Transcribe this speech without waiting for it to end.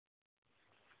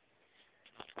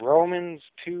Romans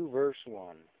 2, verse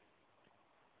 1.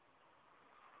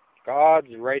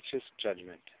 God's righteous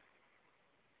judgment.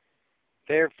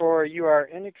 Therefore you are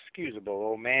inexcusable,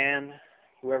 O man,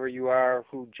 whoever you are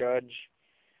who judge.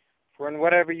 For in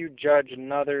whatever you judge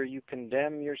another, you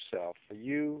condemn yourself. For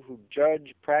you who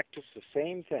judge practice the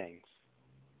same things.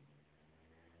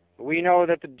 But we know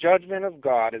that the judgment of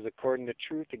God is according to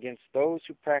truth against those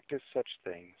who practice such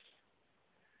things.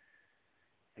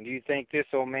 And do you think this,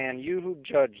 O man, you who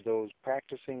judge those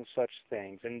practicing such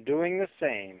things, and doing the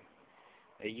same,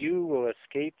 that you will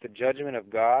escape the judgment of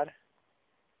God?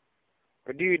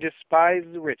 Or do you despise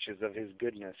the riches of his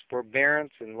goodness,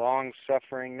 forbearance, and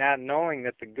longsuffering, not knowing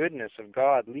that the goodness of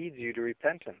God leads you to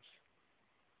repentance?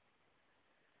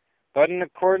 But in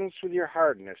accordance with your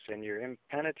hardness and your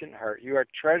impenitent heart, you are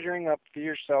treasuring up for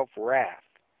yourself wrath,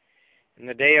 in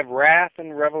the day of wrath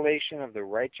and revelation of the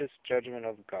righteous judgment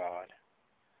of God,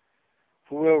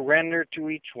 who will render to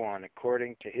each one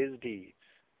according to his deeds.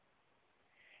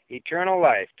 Eternal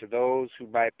life to those who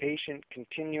by patient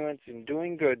continuance in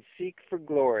doing good seek for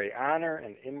glory, honor,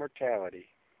 and immortality.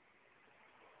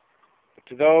 But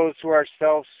to those who are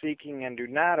self-seeking and do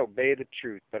not obey the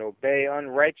truth, but obey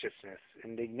unrighteousness,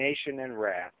 indignation and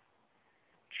wrath,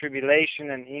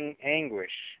 tribulation and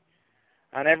anguish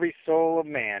on every soul of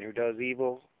man who does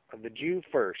evil, of the Jew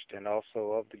first and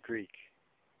also of the Greek.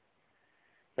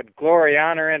 But glory,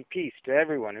 honor, and peace to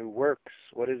everyone who works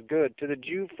what is good, to the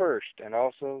Jew first and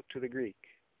also to the Greek.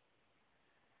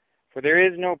 For there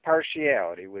is no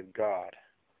partiality with God.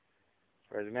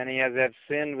 For as many as have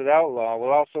sinned without law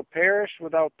will also perish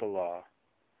without the law.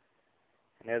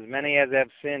 And as many as have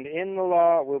sinned in the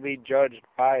law will be judged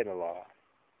by the law.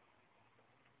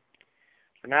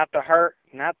 For not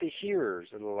the hearers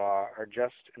of the law are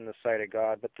just in the sight of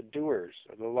God, but the doers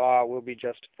of the law will be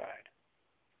justified.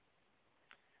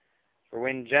 For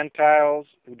when Gentiles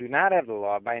who do not have the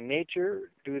law by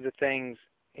nature do the things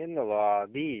in the law,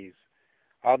 these,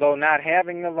 although not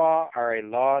having the law, are a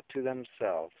law to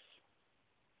themselves,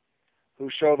 who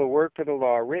show the work of the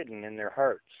law written in their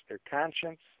hearts, their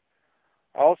conscience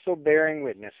also bearing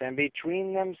witness, and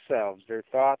between themselves their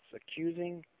thoughts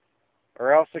accusing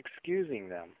or else excusing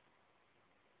them.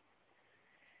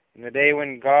 In the day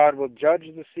when God will judge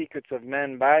the secrets of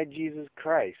men by Jesus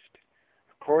Christ,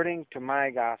 according to my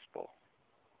gospel.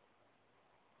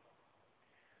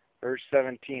 Verse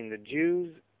 17, the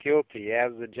Jews guilty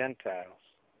as the Gentiles.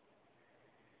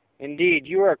 Indeed,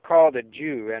 you are called a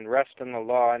Jew and rest in the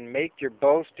law and make your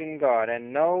boast in God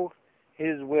and know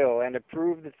his will and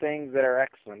approve the things that are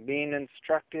excellent, being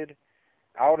instructed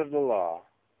out of the law,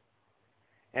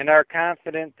 and are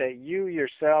confident that you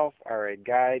yourself are a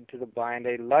guide to the blind,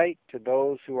 a light to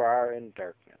those who are in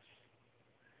darkness,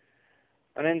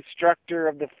 an instructor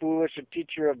of the foolish, a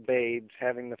teacher of babes,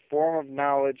 having the form of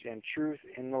knowledge and truth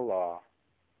in the law.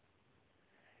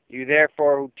 You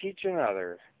therefore who teach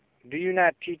another, do you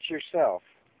not teach yourself?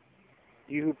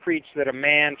 You who preach that a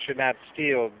man should not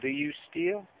steal, do you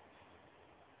steal?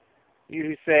 You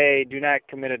who say, do not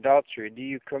commit adultery, do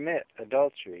you commit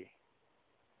adultery?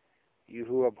 You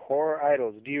who abhor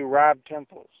idols, do you rob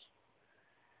temples?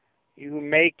 You who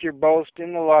make your boast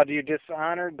in the law, do you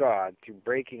dishonor God through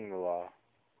breaking the law?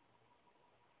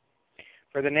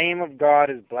 For the name of God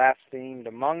is blasphemed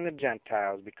among the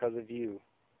Gentiles because of you,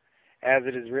 as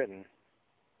it is written.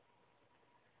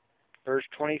 Verse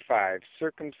 25,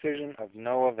 circumcision of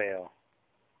no avail.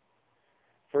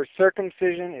 For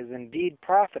circumcision is indeed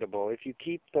profitable if you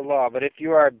keep the law, but if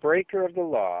you are a breaker of the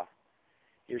law,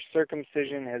 your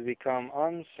circumcision has become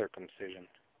uncircumcision.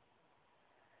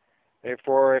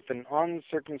 Therefore, if an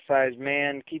uncircumcised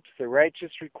man keeps the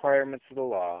righteous requirements of the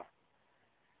law,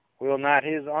 will not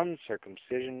his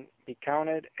uncircumcision be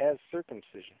counted as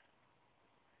circumcision?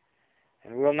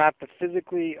 And will not the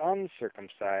physically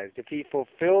uncircumcised, if he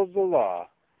fulfills the law,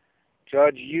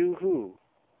 judge you who,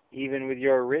 even with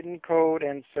your written code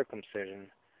and circumcision,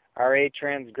 are a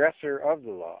transgressor of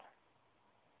the law?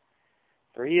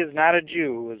 For he is not a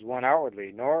Jew who is one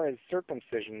outwardly, nor is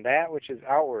circumcision that which is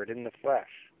outward in the flesh.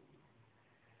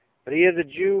 But he is a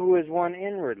Jew who is one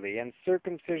inwardly, and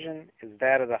circumcision is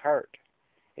that of the heart,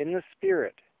 in the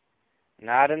spirit,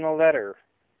 not in the letter,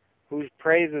 whose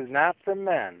praise is not from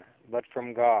men, but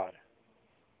from God.